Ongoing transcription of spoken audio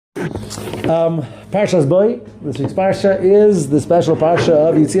Parshas Boy. This week's parsha is the special parsha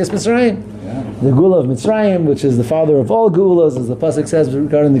of Yitzias Mitzrayim. The Geula of Mitzrayim, which is the father of all Geulas, as the Pasach says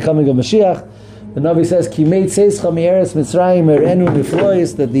regarding the coming of Mashiach. The Navi says, Ki meit seischa mieretz Mitzrayim erenu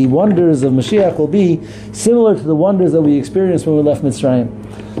niflois, that the wonders of Mashiach will be similar to the wonders that we experienced when we left Mitzrayim.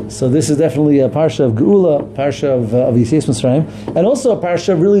 So this is definitely a parsha of Geula, parsha of Yitzias Mitzrayim, and also a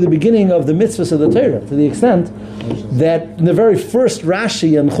parsha of really the beginning of the mitzvahs of the Torah, to the extent that in the very first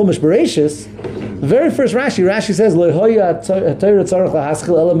Rashi and Chumash Bereshis, the very first Rashi says,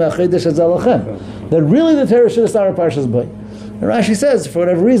 that really the Torah should have started Parshas Bo. And Rashi says, for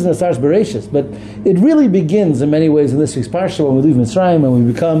whatever reason, it starts Bereshis, but it really begins in many ways in this week's parsha when we leave Mitzrayim, when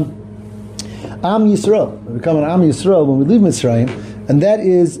we become Am Yisrael. We become an Am Yisrael when we leave Mitzrayim, and that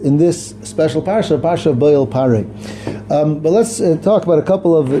is in this special parsha of Boil Parei. But let's talk about a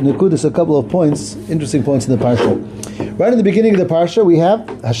couple of Nekudis, a couple of points, interesting points in the parsha. Right in the beginning of the parsha, we have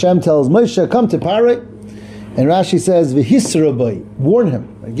Hashem tells Moshe, come to Parei, and Rashi says, V'hisra boi, warn him.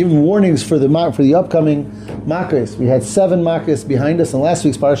 Give him warnings for the upcoming Makkos. We had 7 Makkos behind us in last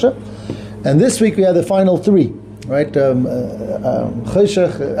week's parsha, and this week we have the final 3. Right,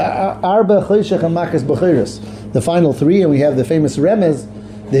 Choshech, Arba, Choshech, and Makkos B'chiris. The final 3, and we have the famous remez,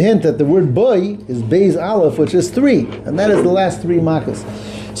 the hint that the word boy is Beis Aleph, which is 3, and that is the last 3 Makkos.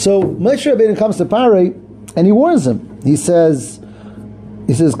 So Moshe Rabbeinu comes to Parei, and he warns him. He says,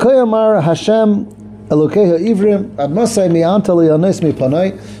 Koyamar Hashem Elokeha Ivrim Admasai Mi'anta Li'anes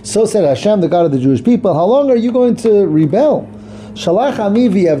Mi'panai. So said Hashem, the God of the Jewish people, how long are you going to rebel? Shalach Ami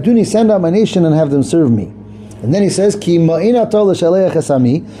v'yavduni, send out my nation and have them serve me. And then he says, Ki ma'inato l'shaleach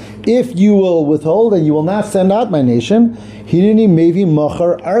esami, if you will withhold and you will not send out my nation, hineni mevi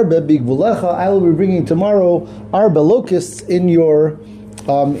machar arbe bigvulecha, I will be bringing tomorrow arbe locusts in your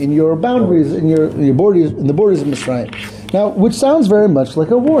boundaries, in your borders, in the borders of Mitzrayim. Now, which sounds very much like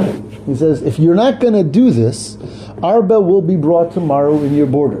a warning. He says, if you're not going to do this, arbe will be brought tomorrow in your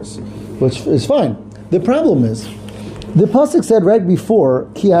borders, which is fine. The problem is, the pasuk said right before,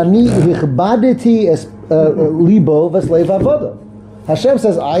 Ki ani hichbadeti es libo v'sleiv avoda. Hashem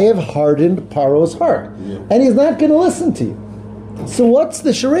says, I have hardened Paro's heart, and he's not going to listen to you. So what's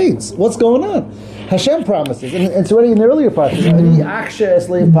the charades? What's going on? Hashem promises, and it's already in the earlier part, I'm going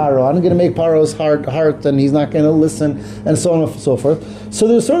to make Paro's heart, and he's not going to listen, and so on and so forth. So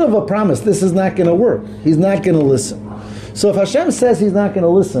there's sort of a promise, this is not going to work. He's not going to listen. So if Hashem says he's not going to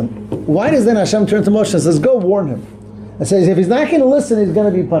listen, why does then Hashem turn to Moshe and says, go warn him? And says, if he's not going to listen, he's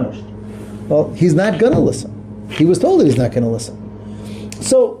going to be punished. Well, he's not going to listen. He was told that he's not going to listen.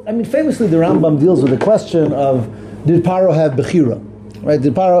 So, famously the Rambam deals with the question of, did Paro have Bechira? Right?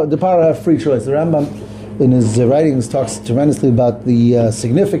 Did Paro have free choice? The Rambam, in his writings, talks tremendously about the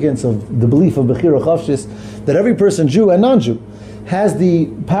significance of the belief of Bechira Chavshis, that every person, Jew and non-Jew, has the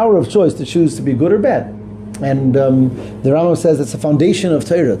power of choice to choose to be good or bad. And the Rambam says it's a foundation of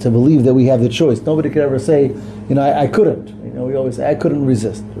Torah to believe that we have the choice. Nobody could ever say, I couldn't. We always say, I couldn't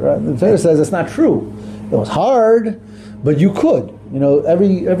resist. Right? The Torah says it's not true. It was hard, but you could.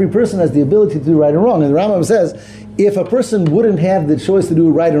 Every person has the ability to do right and wrong. And the Rambam says, if a person wouldn't have the choice to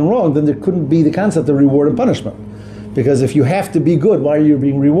do right and wrong, then there couldn't be the concept of reward and punishment. Because if you have to be good, why are you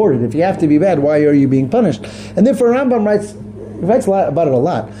being rewarded? If you have to be bad, why are you being punished? And therefore Rambam writes about it a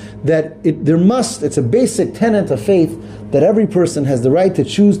lot, that it's a basic tenet of faith that every person has the right to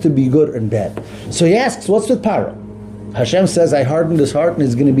choose to be good and bad. So he asks, what's with Paro? Hashem says, I hardened his heart and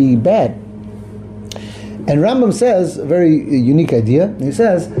he's going to be bad. And Rambam says, a very unique idea, he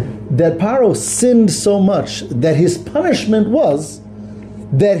says that Paro sinned so much that his punishment was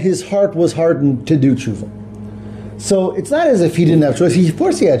that his heart was hardened to do tshuva. So it's not as if he didn't have choice. Of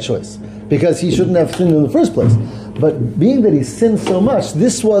course he had choice, because he shouldn't have sinned in the first place. But being that he sinned so much,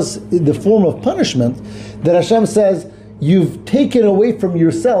 this was the form of punishment that Hashem says, you've taken away from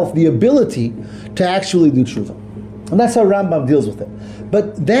yourself the ability to actually do tshuva. And that's how Rambam deals with it.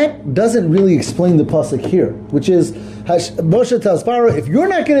 But that doesn't really explain the pasuk here, which is, Moshe tells Pharaoh, if you're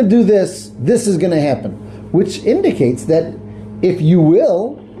not going to do this, this is going to happen. Which indicates that if you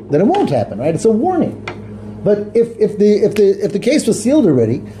will, then it won't happen, right? It's a warning. But if the case was sealed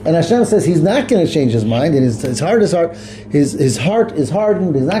already, and Hashem says he's not going to change his mind, and his heart is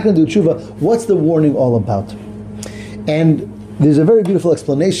hardened, he's not going to do tshuva, what's the warning all about? And there's a very beautiful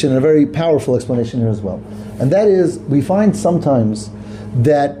explanation, and a very powerful explanation here as well. And that is, we find sometimes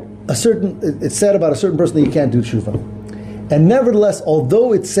that it's said about a certain person that he can't do tshuva. And nevertheless,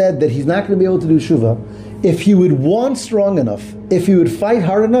 although it's said that he's not going to be able to do tshuva, if he would want strong enough, if he would fight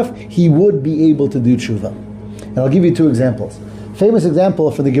hard enough, he would be able to do tshuva. And I'll give you 2 examples. Famous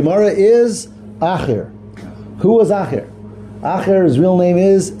example for the Gemara is Achir. Who was Achir? Acher's real name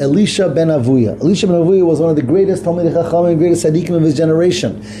is Elisha ben Avuya. Elisha ben Avuya was one of the greatest Talmidei Chachamim, greatest tzaddikim of his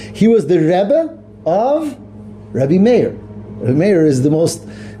generation. He was the Rebbe of Rabbi Meir. Rabbi Meir is the most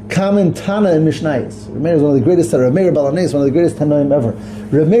common Tana in Mishnayos. Rabbi Meir is one of the greatest. Rabbi Meir Balanei is one of the greatest Tanoim ever.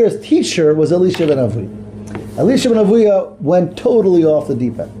 Rabbi Meir's teacher was Elisha ben Avuya. Elisha ben Avuya went totally off the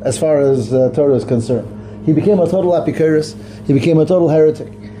deep end as far as Torah is concerned. He became a total apikoros. He became a total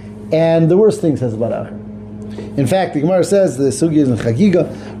heretic. And the worst thing says about Acher. In fact, the Gemara says, the Sugi is in Chagiga,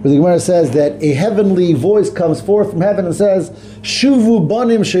 where the Gemara says that a heavenly voice comes forth from heaven and says, Shuvu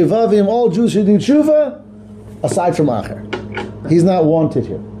banim shevavim, all Jews should do tshuva, aside from Acher. He's not wanted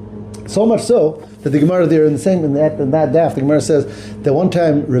here. So much so that the Gemara there in that daf, the Gemara says that one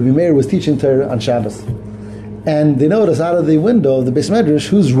time Rabbi Meir was teaching Torah on Shabbos, and they notice out of the window of the Beis Medrash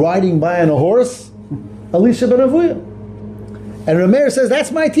who's riding by on a horse, Elisha ben Avuya. And Rabbi Meir says,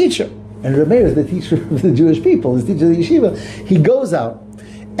 that's my teacher. And Rabbi Meir is the teacher of the Jewish people, he's the teacher of the yeshiva. He goes out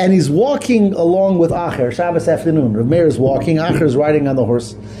and he's walking along with Acher, Shabbos afternoon. Rabbi Meir is walking, Acher is riding on the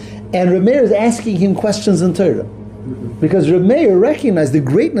horse, and Rabbi Meir is asking him questions in Torah. Because Rabbi Meir recognized the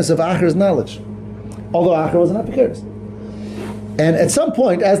greatness of Acher's knowledge, although Acher was an apikoros. And at some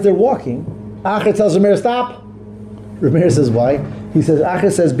point, as they're walking, Acher tells Rabbi Meir, stop. Rabbi Meir says, why? He says, Acher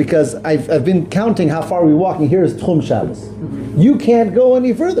says, because I've been counting how far we're walking. Here is Tchum Shabbos. You can't go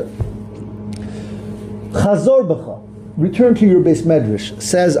any further. Chazor b'cha, return to your Beis Medrash,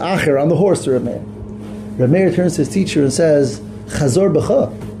 says Acher on the horse to Rabbi Meir. Rabbi Meir turns to his teacher and says, Chazor b'cha,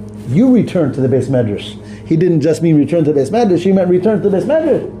 you return to the Beis Medrash. He didn't just mean return to the Beis Medrash, he meant return to the Beis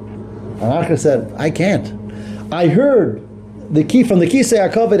Medrash. And Acher said, I can't. I heard the key from the Kisei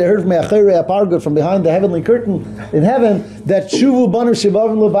HaKavod, I heard from Acharei HaPargut, from behind the heavenly curtain in heaven, that Shuvu banim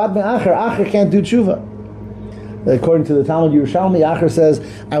shevavim levad me'acher. Acher can't do tshuva. According to the Talmud Yerushalmi, Acher says,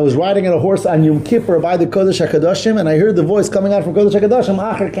 I was riding on a horse on Yom Kippur by the Kodesh HaKadoshim, and I heard the voice coming out from Kodesh HaKadoshim,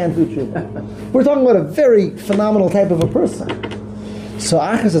 Acher can't do tshuva. We're talking about a very phenomenal type of a person. So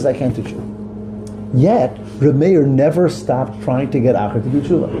Acher says, I can't do tshuva. Yet, Reb Meir never stopped trying to get Acher to do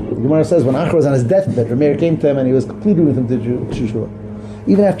tshuva. The Gemara says, when Acher was on his deathbed, Reb Meir came to him and he was pleading with him to do tshuva.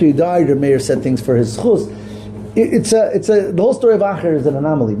 Even after he died, Reb Meir said things for his schus. The whole story of Acher is an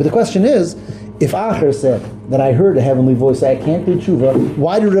anomaly. But the question is, if Acher said that I heard a heavenly voice say I can't do tshuva,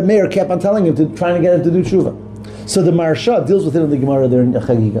 why did Reb Meir keep on telling him trying to get him to do tshuva? So the Maharsha deals with it in the Gemara there in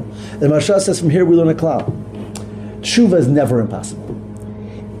Chagiga. The Maharsha says from here we learn a klal. Tshuva is never impossible.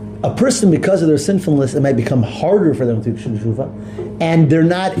 A person, because of their sinfulness, it might become harder for them to do tshuva, and they're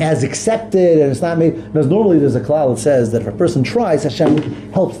not as accepted, and it's not made. Because normally there's a klal that says that if a person tries, Hashem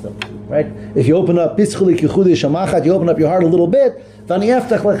helps them. Right? If you open up Pischuli Kichudi Shamachat, you open up your heart a little bit.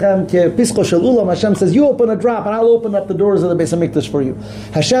 Hashem says, you open a drop and I'll open up the doors of the Beis HaMikdash for you.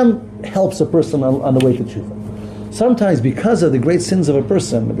 Hashem helps a person on the way to tshuva. Sometimes because of the great sins of a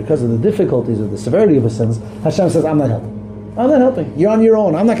person, because of the difficulties or the severity of his sins, Hashem says, I'm not helping. I'm not helping. You're on your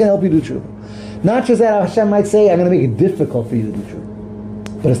own. I'm not going to help you do tshuva. Not just that Hashem might say, I'm going to make it difficult for you to do tshuva.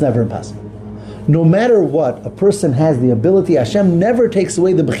 But it's never impossible. No matter what, a person has the ability. Hashem never takes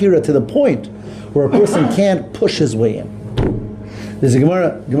away the bechira to the point where a person can't push his way in. There's a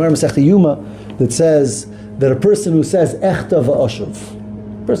Gemara Masechta Yuma, that says that a person who says echta va'ashuv,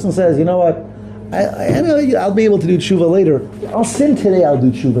 a person says, you know what, I'll be able to do tshuva later. I'll sin today, I'll do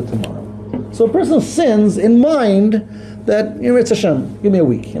tshuva tomorrow. So a person sins in mind that, it's Hashem, give me a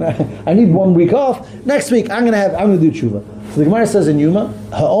week. I need 1 week off. Next week I'm going to do tshuva. So the Gemara says in Yuma,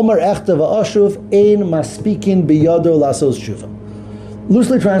 ha'omer echta va'ashuv ein maspikin biyado lasos tshuva.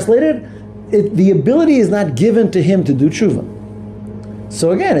 Loosely translated, the ability is not given to him to do tshuva.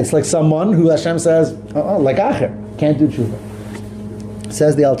 So again, it's like someone who Hashem says, like Acher, can't do tshuva.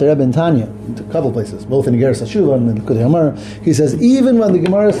 Says the Alter Rebbe in Tanya, in a couple places, both in Geras HaTshuva and in Likutei Hamar, he says, even when the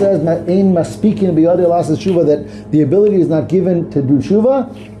Gemara says, ein maspikin biyado lasos tshuva, that the ability is not given to do tshuva,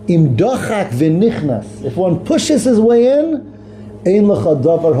 im dochak v'nichnas, if one pushes his way in, ein lecha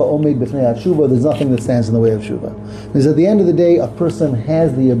davar ha'omed b'fnei ha'tshuva, there's nothing that stands in the way of tshuva. Because at the end of the day, a person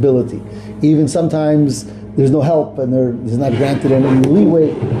has the ability. Even sometimes there's no help and there's not granted any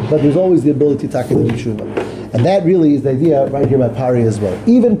leeway, but there's always the ability to do tshuva. And that really is the idea right here about Pari as well.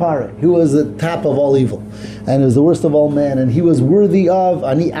 Even Pari, who was the top of all evil, and was the worst of all men, and he was worthy of,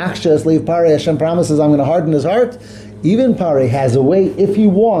 ani aksha, slave Pari, Hashem promises, I'm going to harden his heart. Even Pari has a way, if he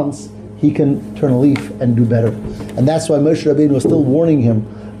wants, he can turn a leaf and do better. And that's why Moshe Rabbeinu was still warning him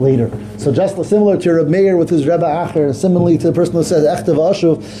later. So just similar to Reb Meir with his Rebbe Acher, similarly to the person who says Echta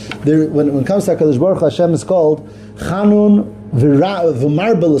v'ashuv, when it comes to HaKadosh Baruch Hu, Hashem is called Chanun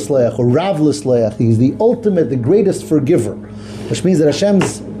v'marbel l'sleach, or Rav l'sleach. He's the ultimate, the greatest forgiver. which means that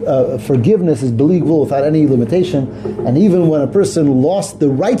Hashem's forgiveness is beligvul, without any limitation. And even when a person lost the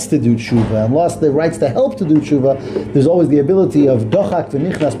rights to do teshuva and lost the rights to help to do teshuva, there's always the ability of dochak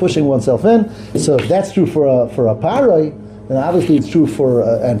v'nichnas, pushing oneself in. So if that's true for a paroi, then obviously it's true for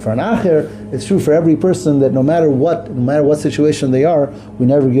and for an acher. It's true for every person that no matter what situation they are, we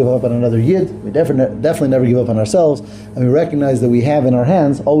never give up on another yid. We definitely never give up on ourselves, and we recognize that we have in our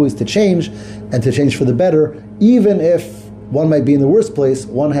hands always to change, and to change for the better. Even if one might be in the worst place,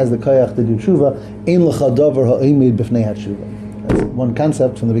 one has the koyach to do teshuva. Ein lecha davar ha'omed b'fnei teshuva. That's one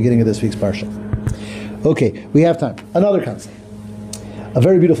concept from the beginning of this week's parsha. Okay, we have time. Another concept. A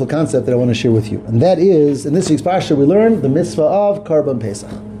very beautiful concept that I want to share with you. And that is, in this week's parsha, we learned the mitzvah of Karban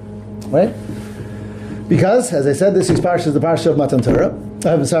Pasach. Right? Because, as I said, this week's parsha is the parsha of Matan Torah.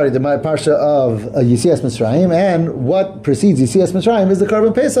 I'm sorry, the parsha of Yitzias Mitzrayim, and what precedes Yitzias Mitzrayim is the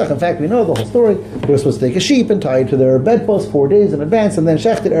Karban Pasach. In fact, we know the whole story. They were supposed to take a sheep and tie it to their bedpost 4 days in advance, and then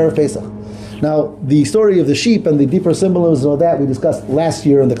shecht it Erev Pesach. Now, the story of the sheep and the deeper symbolism of that we discussed last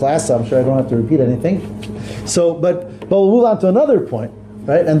year in the class, so I'm sure I don't have to repeat anything. So, but we'll move on to another point.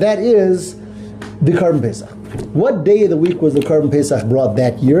 Right, and that is the Karban Pesach. What day of the week was the Karban Pesach brought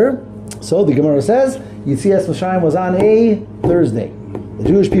that year? So the Gemara says Yitzias Mitzrayim was on a Thursday. The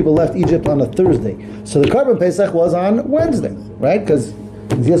Jewish people left Egypt on a Thursday. So the Karban Pesach was on Wednesday, right? Because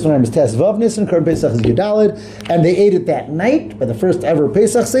Yitzias Mitzrayim is teshuva, and Karban Pesach is Yudalid, and they ate it that night by the first ever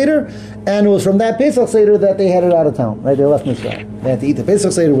Pesach Seder, and it was from that Pesach Seder that they headed out of town, right? They left Mitzrayim. They had to eat the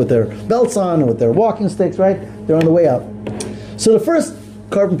Pesach Seder with their belts on and with their walking sticks, right? They're on the way out. So the first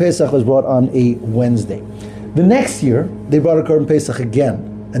Karban Pesach was brought on a Wednesday. The next year, they brought a Karban Pesach again.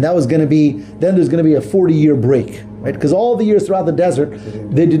 And that was going to be, then there's going to be a 40-year break, right? Because all the years throughout the desert,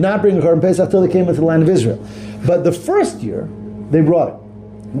 they did not bring a Karban Pesach until they came into the land of Israel. But the first year, they brought it.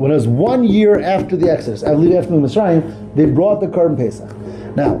 When it was 1 year after the Exodus, I believe after the Mitzrayim, they brought the Karban Pesach.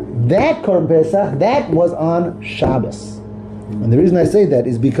 Now, that Karban Pesach, that was on Shabbos. And the reason I say that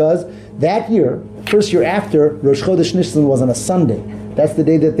is because that year, first year after, Rosh Chodesh Nisan was on a Sunday. That's the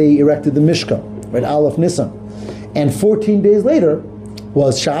day that they erected the Mishkan, right? Aleph Nisan. And 14 days later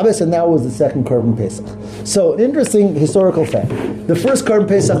was Shabbos, and that was the second Karban Pesach. So, an interesting historical fact. The first Karban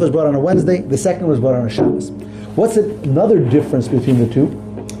Pesach was brought on a Wednesday, the second was brought on a Shabbos. What's another difference between the two?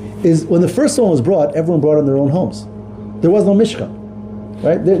 Is when the first one was brought, everyone brought in their own homes. There was no Mishkan.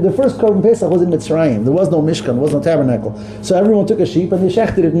 Right? The first Karban Pesach was in Mitzrayim. There was no Mishkan, there was no tabernacle. So everyone took a sheep and they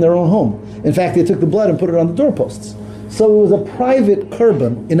shechted it in their own home. In fact, they took the blood and put it on the doorposts. So it was a private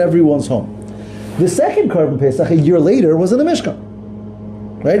Karban in everyone's home. The second Karban Pesach, a year later, was in the Mishkan.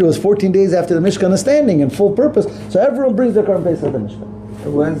 Right? It was 14 days after the Mishkan is standing in full purpose. So everyone brings their Karban Pesach to the Mishkan. So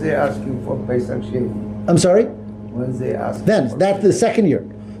when's they asking for Pesach Sheni? I'm sorry? When's they asking Then, that's the second year.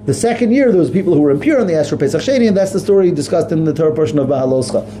 The second year, there was people who were impure and they asked for Pesach Sheni, and that's the story discussed in the Torah portion of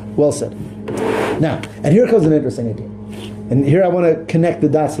Bahaloscha. Well said. Now, and here comes an interesting idea. And here I want to connect the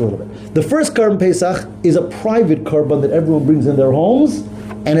dots a little bit. The first Karban Pesach is a private Karban that everyone brings in their homes,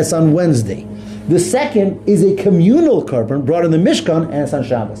 and it's on Wednesday. The second is a communal Karban brought in the Mishkan, and it's on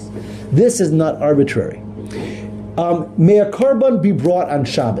Shabbos. This is not arbitrary. May a Karban be brought on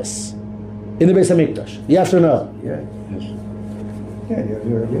Shabbos in the Beis HaMikdash? Yes or no? Yeah.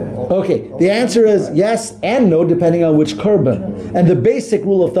 Okay, the answer is yes and no, depending on which Karban. And the basic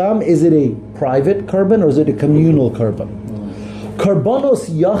rule of thumb, is it a private Karban or is it a communal Karban? Karbanos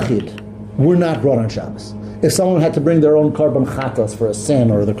Yachid were not brought on Shabbos. If someone had to bring their own Karban Chatas for a sin,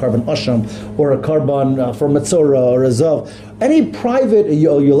 or the Karban Asham, or a Karban for Metzora, or a Zav, any private, a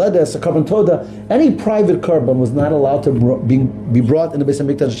Yoledes, a Karban Toda, any private Karban was not allowed to be brought in the Beis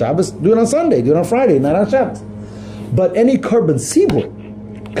HaMikdash Shabbos. Do it on Sunday, do it on Friday, not on Shabbos. But any Karban Sibur,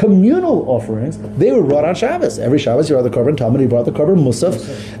 communal offerings, they were brought on Shabbos. Every Shabbos you brought the Karban Talmud, you brought the Karban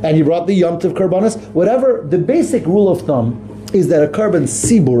Musaf, and you brought the Yom Tov Karbanas. Whatever, the basic rule of thumb is that a Karban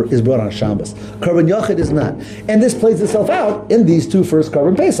Sibur is brought on Shabbos. Karban Yachid is not. And this plays itself out in these two first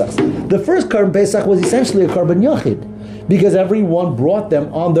Karban Pesachs. The first Karban Pesach was essentially a Karban Yachid, because everyone brought them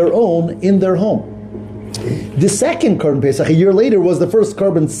on their own in their home. The second Karban Pesach, a year later, was the first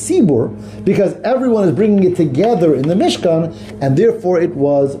Karban Sibur, because everyone is bringing it together in the Mishkan, and therefore it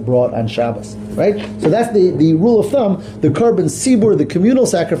was brought on Shabbos. Right? So that's the rule of thumb. The Karban Sibur, the communal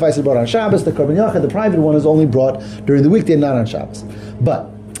sacrifice, is brought on Shabbos. The Karban Yachid, the private one, is only brought during the weekday, not on Shabbos. But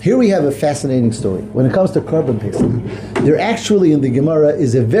here we have a fascinating story. When it comes to Karban Pesach, there actually in the Gemara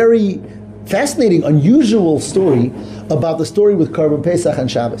is a very fascinating, unusual story about the story with Karban Pesach and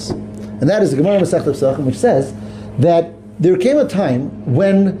Shabbos. And that is the Gemara Masechet Pesachim, which says that there came a time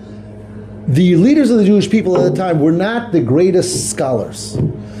when the leaders of the Jewish people at the time were not the greatest scholars.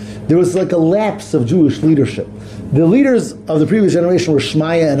 there was like a lapse of Jewish leadership. The leaders of the previous generation were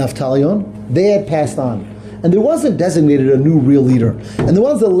Shmaya and Avtalion. They had passed on. And there wasn't designated a new real leader. And the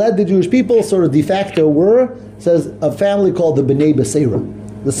ones that led the Jewish people, sort of de facto, were, says, a family called the Bnei Beseira,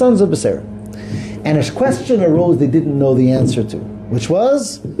 the sons of Beseira. And a question arose they didn't know the answer to, which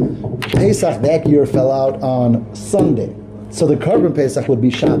was, Pesach that year fell out on Sunday. So the Karban Pasach would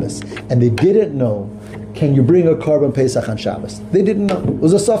be Shabbos. And they didn't know, can you bring a Karban Pasach on Shabbos? They didn't know. It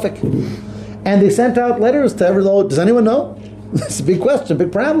was a suffix. And they sent out letters to everyone. Does anyone know? It's a big question,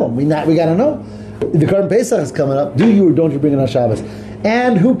 big problem. We got to know. The Karban Pasach is coming up. Do you or don't you bring it on Shabbos?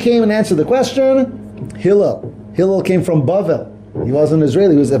 And who came and answered the question? Hillel. Hillel came from Bavel. He wasn't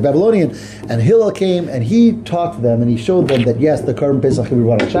Israeli, he was a Babylonian. And Hillel came and he taught to them and he showed them that yes, the Karban Pasach can be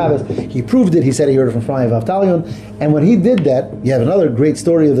brought on Shabbos. He proved it. He said he heard it from Shmaya of Avtalion. And when he did that, you have another great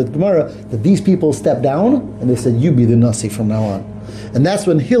story of the Gemara, that these people stepped down and they said, you be the Nasi from now on. And that's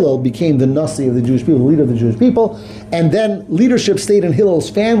when Hillel became the Nasi of the Jewish people, the leader of the Jewish people. And then leadership stayed in Hillel's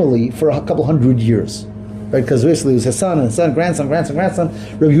family for a couple hundred years. Right? Because basically it was his son and his son, grandson. Rabbi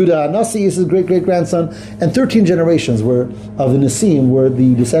Yehuda Nasi is his great-great-grandson. And 13 generations were of the Nasim were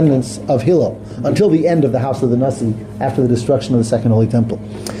the descendants of Hillel until the end of the house of the Nasi after the destruction of the Second Holy Temple.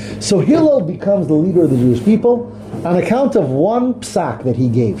 So Hillel becomes the leader of the Jewish people on account of one psak that he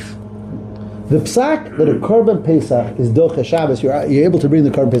gave. The psak that a Karban Pesach is Doche Shabbos, you're able to bring the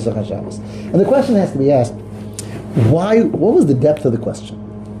Karban Pesach on Shabbos. And the question has to be asked, why? What was the depth of the question?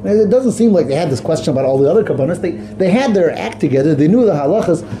 It doesn't seem like they had this question about all the other Karbanos. They had their act together, they knew the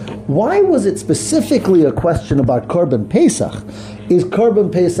halachas. Why was it specifically a question about Karban Pesach? Is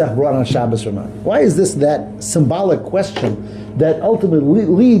Karban Pesach brought on Shabbos or not? Why is this that symbolic question that ultimately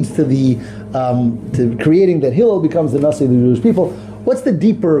leads to the to creating that Hillel becomes the Nasi of the Jewish people? What's the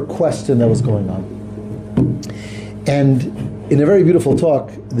deeper question that was going on? And in a very beautiful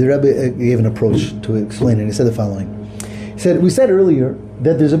talk, the Rebbe gave an approach to explain it. He said the following. He said, we said earlier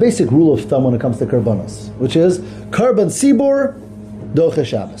that there's a basic rule of thumb when it comes to Karbanos, which is Karban Sibur, Doche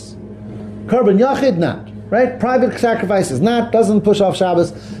Shabbos. Karban Yachid, not. Right? Private sacrifice is not, doesn't push off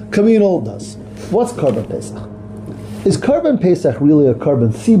Shabbos. Communal does. What's Karban Pesach? Is Karban Pesach really a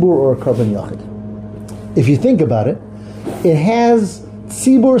Karban Sibur or a Karban Yachid? If you think about it, it has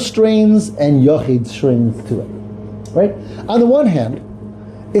Tzibur strains and Yachid strains to it. Right? On the one hand,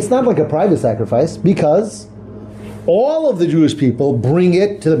 it's not like a private sacrifice because all of the Jewish people bring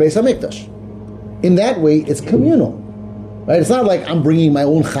it to the Beis HaMikdash. In that way, it's communal. Right? It's not like I'm bringing my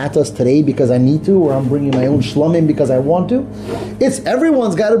own chatas today because I need to, or I'm bringing my own shlamim because I want to. It's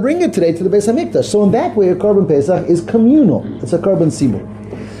everyone's got to bring it today to the Beis HaMikdash. So in that way, a Karban Pesach is communal. It's a Karban Sibur.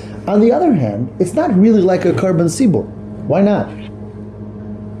 On the other hand, it's not really like a Karban Sibur. Why not?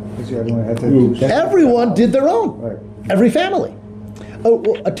 Everyone did their own. Right. Every family.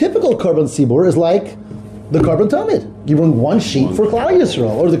 A typical Karban Sibur is like the Karban Tamid. You bring one sheep for Klal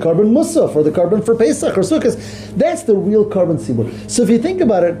Yisrael, or the Karban Musaf, or the Karban for Pesach, or Sukkot. That's the real Karban Sibur. So if you think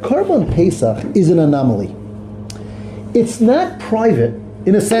about it, Karban Pesach is an anomaly. It's not private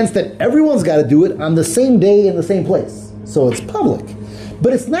in a sense that everyone's got to do it on the same day in the same place. So it's public.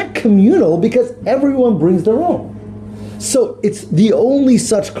 But it's not communal because everyone brings their own. So it's the only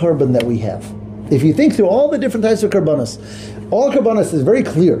such Karban that we have. If you think through all the different types of Karbanos, all Karbanos is very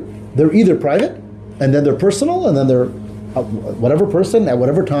clear. They're either private, and then they're personal, and then they're whatever person at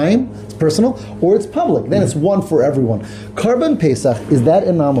whatever time, it's personal, or it's public. Then it's one for everyone. Karban Pesach is that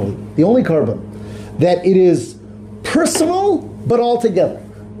anomaly, the only Karban, that it is personal, but all together.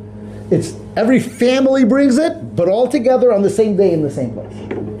 It's every family brings it, but all together on the same day in the same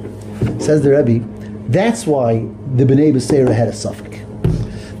place. Says the Rebbe, that's why the Bnei Beseira had a suffix.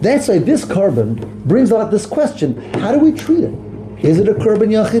 That's why this Karban brings out this question, how do we treat it? Is it a Karban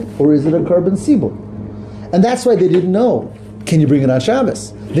Yachid or is it a Karban Sibur? And that's why they didn't know, can you bring it on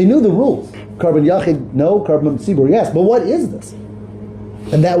Shabbos? They knew the rules. Karban Yachid, no. Karban Sibur, yes. But what is this?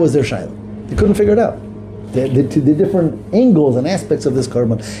 And that was their shayla. They couldn't figure it out. The different angles and aspects of this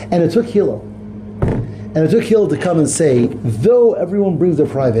Karban. And it took Hillel. And it took Hillel to come and say, though everyone brings their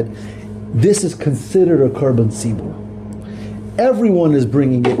private, this is considered a Karban Sibur. Everyone is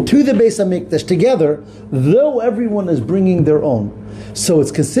bringing it to the Beis HaMikdash together, though everyone is bringing their own. So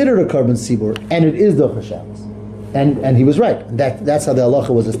it's considered a Karban Sibur, and it is Doche Shabbos. And he was right. That's how the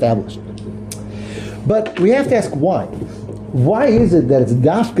halacha was established. But we have to ask why. Why is it that it's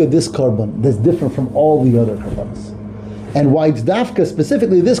dafka this Karban that's different from all the other Karbanos? And why it's dafka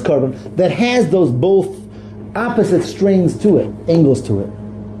specifically this Karban that has those both opposite strains to it, angles to it?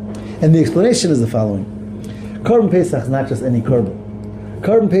 And the explanation is the following. Karban Pesach is not just any Karban.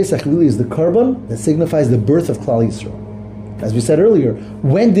 Karban Pesach really is the Karban that signifies the birth of Klal Yisrael. As we said earlier,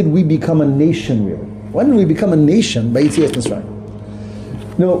 when did we become a nation really? When did we become a nation by Yetzias Mitzrayim?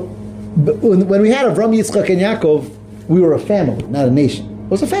 No, when we had Avram, Yitzchak, and Yaakov, we were a family, not a nation. It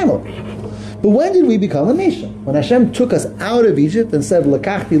was a family. But when did we become a nation? When Hashem took us out of Egypt and said,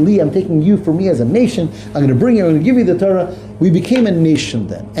 L'kachti li, I'm taking you for me as a nation, I'm going to bring you, I'm going to give you the Torah, we became a nation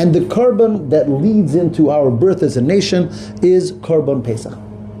then. And the Karban that leads into our birth as a nation is Karban Pasach.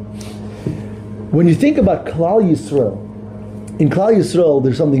 When you think about Klal Yisrael, in Klal Yisrael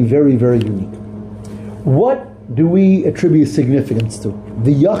there's something very, very unique. What do we attribute significance to?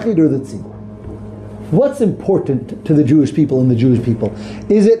 The Yachid or the Tzibur? What's important to the Jewish people and the Jewish people?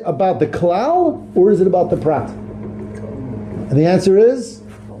 Is it about the klal or is it about the prat? And the answer is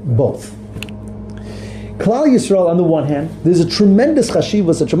both. Klal Yisrael, on the one hand, there's a tremendous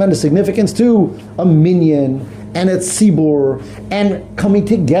chashivas, a tremendous significance to a minyan and a tzibur and coming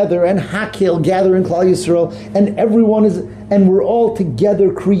together and hakil, gathering Klal Yisrael, and everyone is, and we're all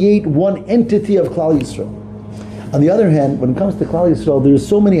together create one entity of Klal Yisrael. On the other hand, when it comes to Klal Yisrael, there's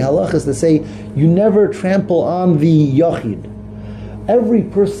so many halachas that say you never trample on the yachid. Every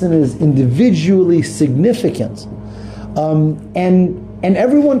person is individually significant, and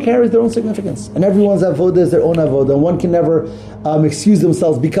everyone carries their own significance, and everyone's avodah is their own avodah. And one can never excuse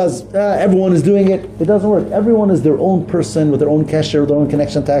themselves because everyone is doing it. It doesn't work. Everyone is their own person with their own kesher, their own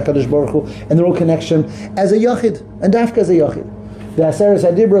connection to HaKadosh Baruch Hu, and their own connection as a yachid, and dafka as a yachid. The Aseres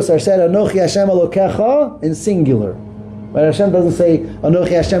HaDibros are said, Anochi Hashem Elokecha, in singular. But Hashem doesn't say, Anochi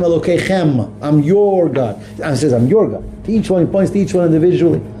Hashem Elokechem, I'm your God. It says, I'm your God. To each one, he points to each one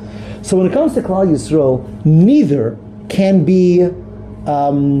individually. So when it comes to Klal Yisrael, neither can be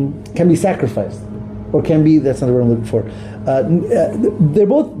sacrificed. Or can be, that's not the word I'm looking for. They're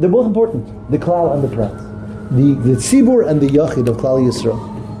both important. The Klal and the Prat. The Tzibur and the Yachid of Klal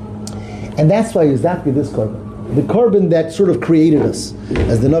Yisrael. And that's why exactly this Karban. The Karban that sort of created us,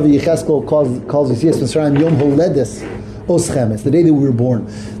 as the Navi Yecheskel calls Yetzias Mitzrayim Yom Holedes Oschem. It's the day that we were born.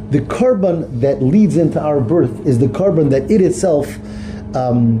 The Karban that leads into our birth is the Karban that it itself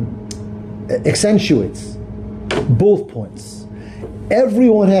accentuates both points.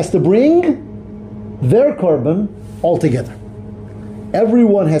 Everyone has to bring their Karban all together.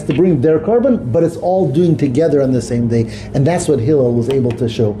 Everyone has to bring their Karban, but it's all doing together on the same day. And that's what Hillel was able to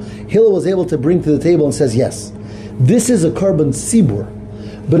show. Hillel was able to bring to the table and says, yes, this is a Karban tzibur,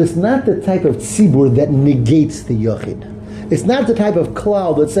 but it's not the type of tzibur that negates the yachid. It's not the type of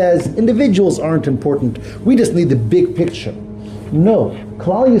klal that says individuals aren't important, we just need the big picture. No,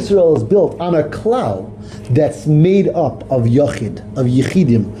 Klal Yisrael is built on a klal that's made up of yachid, of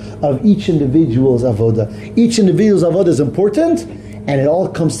yichidim, of each individual's avodah. Each individual's avodah is important, and it all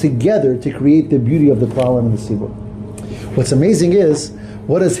comes together to create the beauty of the klal and the tzibur. What's amazing is,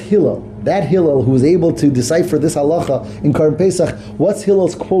 what does Hillel, that Hillel who was able to decipher this halacha in Karban Pesach, what's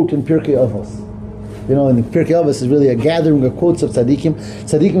Hillel's quote in Pirkei Avos? You know, in Pirkei Avos is really a gathering of quotes of tzaddikim.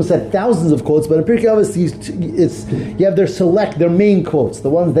 Tzaddikim said thousands of quotes, but in Pirkei Avos you have their main quotes, the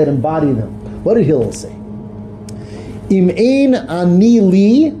ones that embody them. What did Hillel say? Im ein ani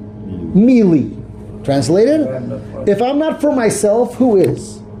li, mi li. Translated? If I'm not for myself, who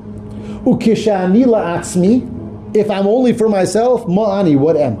is? Ukishani la'atzmi. If I'm only for myself, ma'ani,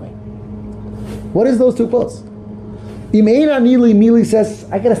 what am I? What is those two quotes? Im ein ani li, mi li says,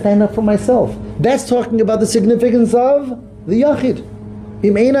 I gotta stand up for myself. That's talking about the significance of the yachid.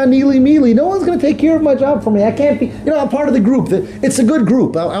 Im ein ani li, mi li. No one's gonna take care of my job for me. I can't be, I'm part of the group. It's a good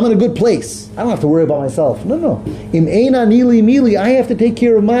group. I'm in a good place. I don't have to worry about myself. No. Im ein ani li, mi li. I have to take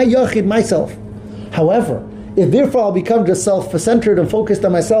care of my yachid, myself. However, if therefore I'll become just self-centered and focused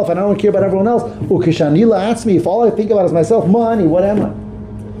on myself and I don't care about everyone else, if all I think about is myself, money, what am I?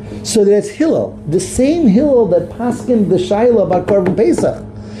 So that's Hillel, the same Hillel that paskin the Shaila about Karban Pesach,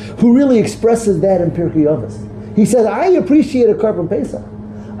 who really expresses that in Pirkei Avos. He says, I appreciate a Karban Pesach.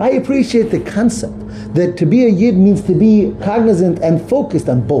 I appreciate the concept that to be a Yid means to be cognizant and focused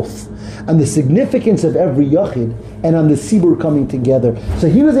on both, on the significance of every Yachid and on the Sibur coming together. So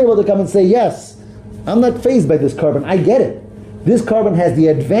he was able to come and say, yes, I'm not fazed by this Karban. I get it. This Karban has the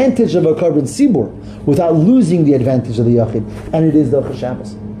advantage of a Karban Sibur without losing the advantage of the Yachid, and it is the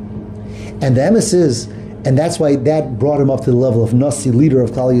Shabbos. And the emes is, and that's why that brought him up to the level of Nasi, leader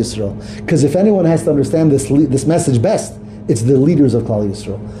of Klal Yisrael. Because if anyone has to understand this message best, it's the leaders of Klal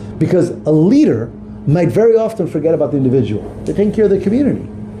Yisrael. Because a leader might very often forget about the individual. They're taking care of the community.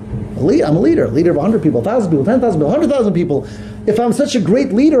 I'm a leader of 100 people, 1,000 people, 10,000 people, 100,000 people. If I'm such a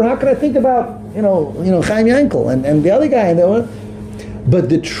great leader, how can I think about, Chaim Yankel and the other guy? But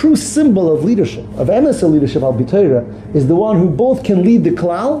the true symbol of leadership, of emes leadership, al b'Torah, is the one who both can lead the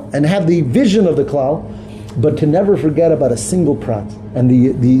klal and have the vision of the klal, but to never forget about a single prat and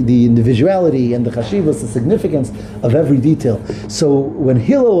the individuality and the chashivas, the significance of every detail. So when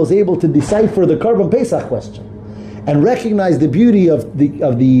Hillel was able to decipher the Karban Pasach question and recognize the beauty of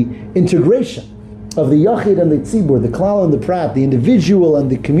the integration of the Yachid and the Tzibur, the Klal and the Prat, the individual and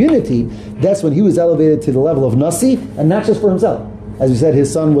the community, that's when he was elevated to the level of Nasi, and not just for himself. As we said, his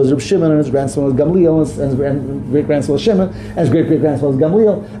son was Reb Shimon, and his grandson was Gamliel, and his great-grandson was Shimon, and his great-great-grandson was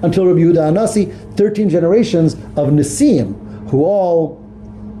Gamliel, until Reb Yehuda Anasi, 13 generations of Nesiim, who all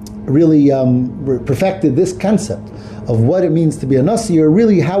really perfected this concept of what it means to be a Nasi, or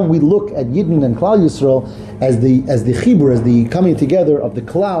really how we look at Yidden and Klal Yisrael as the Chibur, as the coming together of the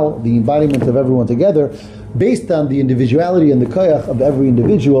Klal, the embodiment of everyone together, based on the individuality and the koyach of every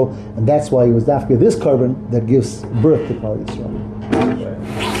individual, and that's why it was dafka this Karban that gives birth to Klal Yisrael.